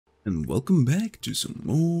And welcome back to some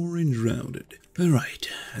more Enshrouded. Alright,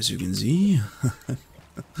 as you can see,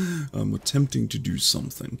 I'm attempting to do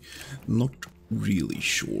something. Not really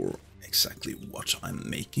sure exactly what I'm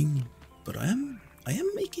making, but I am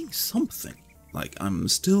making something. Like, I'm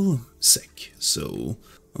still sick, so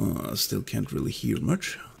I still can't really hear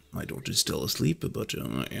much. My daughter's still asleep, but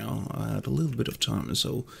yeah, I had a little bit of time,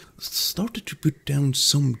 so started to put down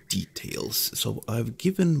some details. So I've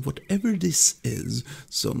given whatever this is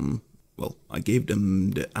some, well, I gave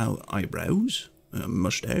them the eyebrows, a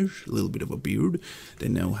mustache, a little bit of a beard. They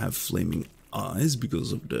now have flaming eyes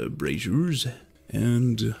because of the braziers,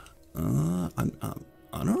 and I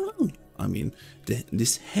don't know. I mean,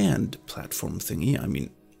 this hand platform thingy, I mean,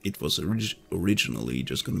 it was originally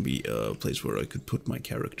just going to be a place where I could put my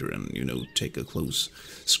character and, you know, take a close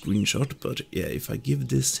screenshot. But yeah, if I give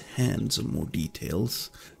this hand some more details,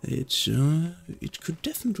 it could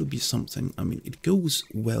definitely be something. I mean, it goes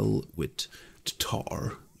well with the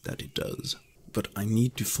tar that it does. But I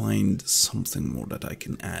need to find something more that I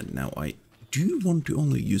can add. Now, I do want to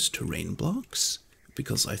only use terrain blocks,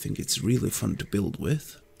 because I think it's really fun to build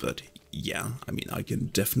with. But yeah, I mean, I can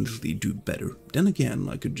definitely do better. Then again,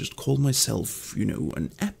 I could just call myself, you know,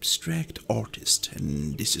 an abstract artist,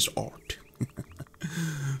 and this is art.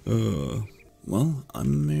 Well,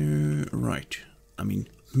 I'm right. I mean,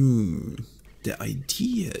 the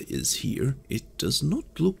idea is here. It does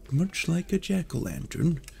not look much like a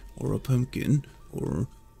jack-o'-lantern, or a pumpkin, or,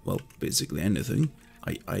 well, basically anything.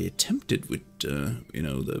 I attempted with, you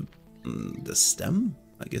know, the stem.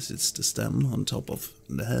 I guess it's the stem on top of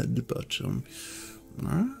the head, but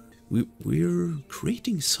we're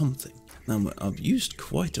creating something. Now, I've used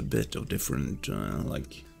quite a bit of different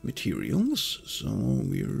like materials, so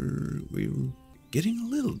we're getting a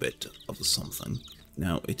little bit of something.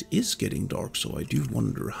 Now, it is getting dark, so I do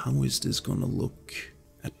wonder, how is this gonna look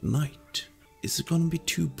at night? Is it gonna be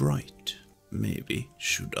too bright? Maybe.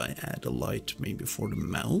 Should I add a light maybe for the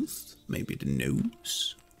mouth? Maybe the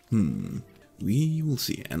nose? We will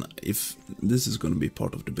see, and if this is going to be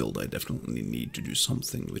part of the build, I definitely need to do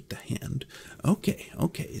something with the hand. Okay,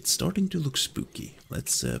 it's starting to look spooky.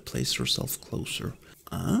 Let's place ourselves closer.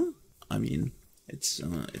 I mean, it's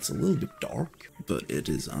a little bit dark, but it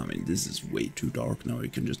is, I mean, this is way too dark now. You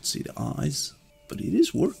can just see the eyes, but it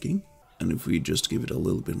is working. And if we just give it a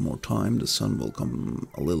little bit more time, the sun will come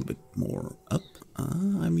a little bit more up.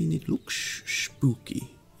 I mean, it looks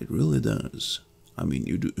spooky. It really does. I mean,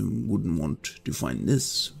 you wouldn't want to find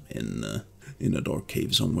this in a dark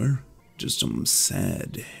cave somewhere. Just some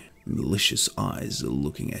sad, malicious eyes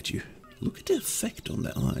looking at you. Look at the effect on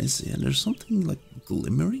the eyes. Yeah, there's something like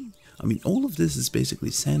glimmering. I mean, all of this is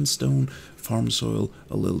basically sandstone, farm soil,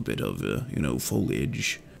 a little bit of, you know,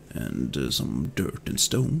 foliage, and some dirt and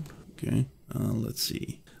stone. Okay, let's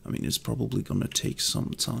see. I mean, it's probably gonna take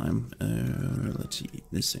some time. Let's see,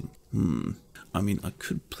 this thing. I mean, I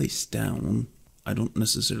could place down, I don't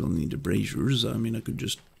necessarily need the braziers. I mean, I could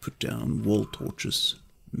just put down wall torches,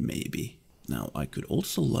 maybe. Now, I could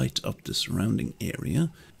also light up the surrounding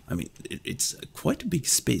area. I mean, it's quite a big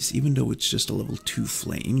space, even though it's just a level 2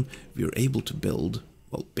 flame. We're able to build,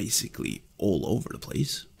 well, basically all over the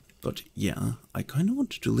place. But yeah, I kind of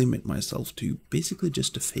wanted to limit myself to basically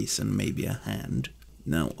just a face and maybe a hand.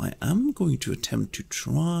 Now, I am going to attempt to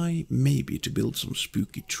try maybe to build some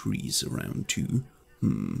spooky trees around too.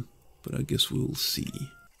 But I guess we'll see.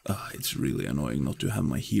 It's really annoying not to have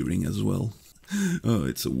my hearing as well.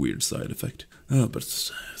 It's a weird side effect. But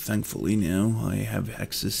thankfully now I have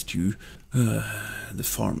access to the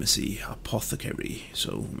pharmacy, apothecary.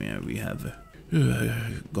 So yeah, we have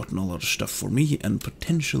gotten a lot of stuff for me and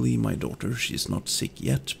potentially my daughter. She's not sick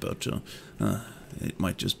yet, but it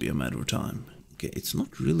might just be a matter of time. Okay, it's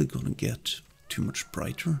not really gonna get too much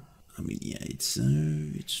brighter. I mean, yeah, it's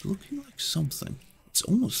looking like something. It's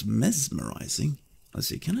almost mesmerizing. Let's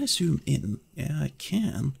see, can I zoom in? Yeah, I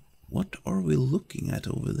can. What are we looking at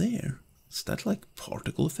over there? Is that like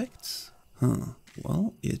particle effects?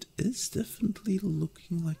 Well, it is definitely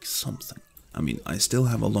looking like something. I mean, I still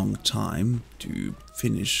have a long time to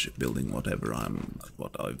finish building what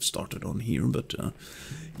I've started on here, but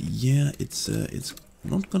yeah, it's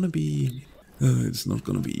not gonna be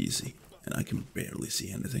easy, and I can barely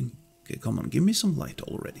see anything. Okay, come on, give me some light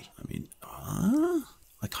already. I mean,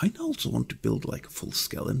 I kind of also want to build like a full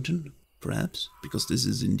skeleton, perhaps, because this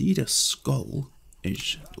is indeed a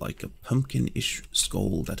skull-ish, like a pumpkin-ish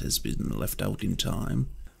skull that has been left out in time.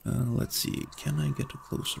 Let's see, can I get a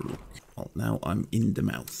closer look? Well, now I'm in the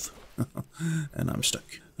mouth, and I'm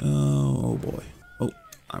stuck. Oh boy. Oh,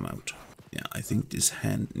 I'm out. Yeah, I think this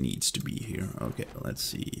hand needs to be here. Okay, let's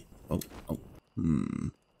see.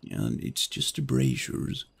 Yeah, it's just the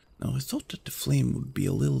braziers. Now, I thought that the flame would be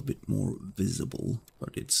a little bit more visible,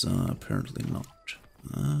 but it's apparently not.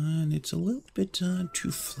 And it's a little bit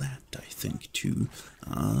too flat, I think, too.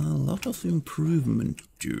 A lot of improvements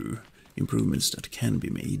that can be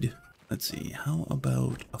made. Let's see, how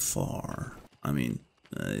about afar? I mean,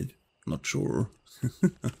 not sure.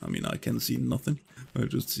 I mean, I can see nothing. I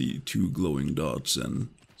just see two glowing dots and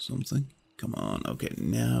something. Come on, okay,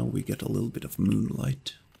 now we get a little bit of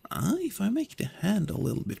moonlight. If I make the hand a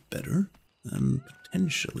little bit better, then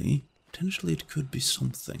potentially it could be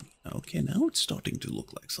something. Okay, now it's starting to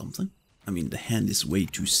look like something. I mean, the hand is way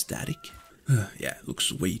too static. Yeah, it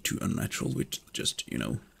looks way too unnatural with just, you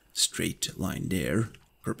know, straight line there,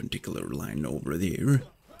 perpendicular line over there.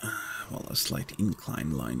 Well, a slight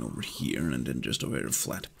incline line over here, and then just a very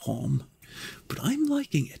flat palm. But I'm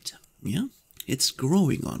liking it, yeah? It's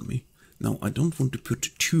growing on me. Now, I don't want to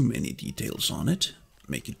put too many details on it,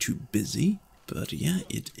 make it too busy, but yeah,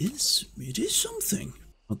 it is something.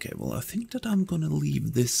 Okay, well, I think that I'm gonna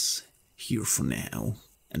leave this here for now,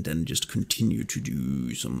 and then just continue to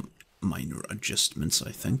do some minor adjustments,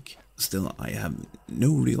 I think. Still, I have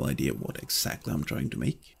no real idea what exactly I'm trying to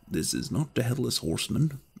make. This is not the Headless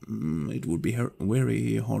Horseman. It would be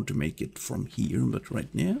very hard to make it from here, but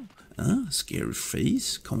right now, scary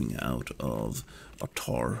face coming out of a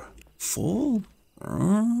tar fall.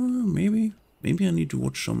 Maybe I need to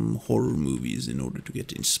watch some horror movies in order to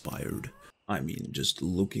get inspired. I mean, just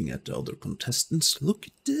looking at the other contestants, look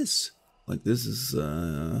at this. Like, this is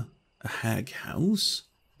a hag house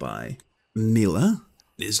by Mila.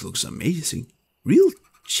 This looks amazing. Real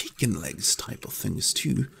chicken legs type of things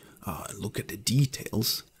too. Look at the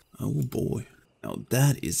details. Oh boy. Now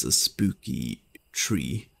that is a spooky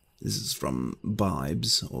tree. This is from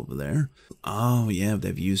Vibes over there. Oh yeah,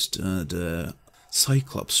 they've used the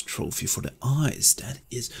Cyclops trophy for the eyes. That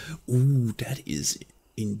is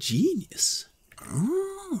ingenious.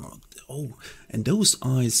 Oh, and those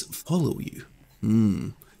eyes follow you.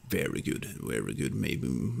 Very good, very good. Maybe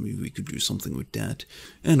we could do something with that.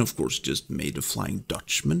 And of course, just made a Flying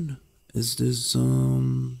Dutchman. Is this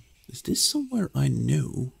somewhere I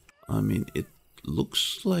know? I mean, it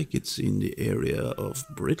looks like it's in the area of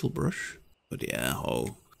Brittlebrush. But yeah,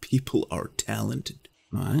 oh, people are talented.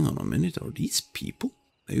 Now, hang on a minute, are these people?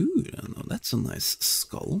 Ooh, no, that's a nice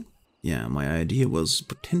skull. Yeah, my idea was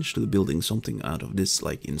potentially building something out of this,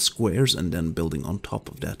 like in squares, and then building on top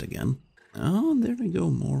of that again. Oh, there we go,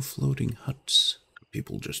 more floating huts.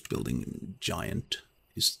 People just building giant.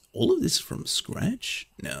 Is all of this from scratch?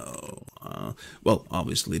 No. Well,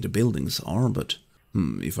 obviously the buildings are, but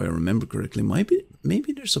if I remember correctly,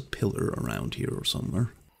 maybe there's a pillar around here or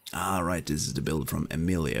somewhere. Ah, right, this is the build from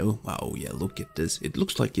Emilio. Wow, yeah, look at this. It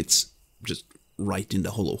looks like it's just right in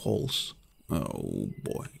the hollow halls. Oh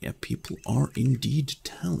boy, yeah, people are indeed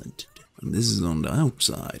talented. And this is on the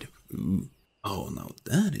outside. Ooh. Oh, now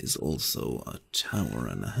that is also a tower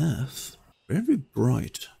and a half. Very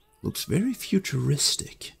bright. Looks very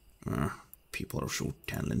futuristic. People are so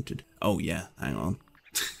talented. Oh yeah, hang on.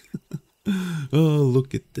 Oh,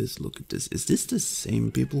 look at this, look at this. Is this the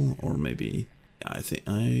same people? Or maybe... I think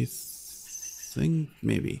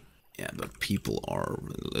maybe. Yeah, but people are...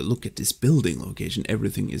 Look at this building location.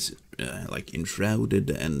 Everything is like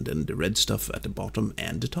enshrouded, and then the red stuff at the bottom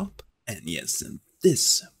and the top. And yes, and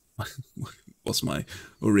this was my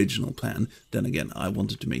original plan. Then again, I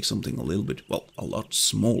wanted to make something a little bit, well, a lot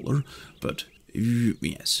smaller. But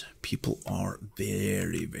yes, people are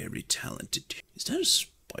very, very talented. Is that a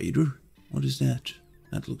spider? What is that?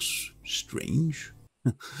 That looks strange.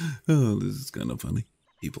 Oh, this is kind of funny.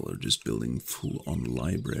 People are just building full-on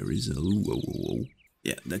libraries. Oh, whoa, whoa, whoa.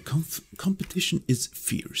 Yeah, the competition is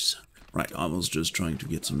fierce. Right, I was just trying to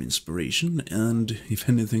get some inspiration, and if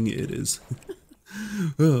anything, it is.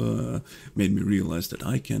 Made me realize that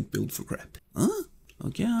I can't build for crap. Huh?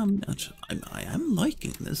 Okay, I am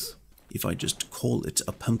liking this. If I just call it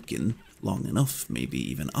a pumpkin long enough, maybe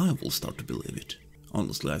even I will start to believe it.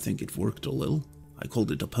 Honestly, I think it worked a little. I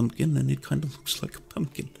called it a pumpkin, and it kind of looks like a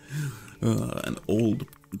pumpkin. An old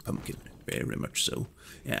pumpkin, very much so.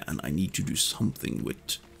 Yeah, and I need to do something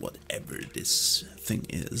with whatever this thing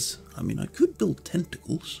is. I mean, I could build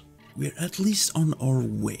tentacles. We're at least on our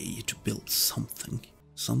way to build something.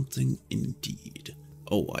 Something indeed.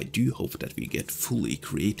 Oh, I do hope that we get fully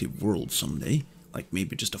creative world someday. Like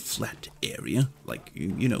maybe just a flat area, like,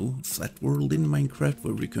 you know, flat world in Minecraft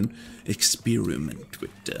where we can experiment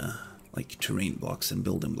with, like, terrain blocks and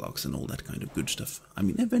building blocks and all that kind of good stuff. I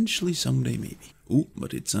mean, eventually, someday, maybe. Oh,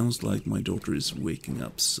 but it sounds like my daughter is waking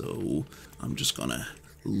up, so I'm just gonna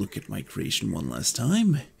look at my creation one last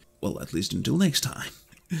time. Well, at least until next time.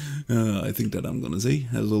 I think that I'm gonna say,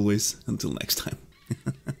 as always, until next time.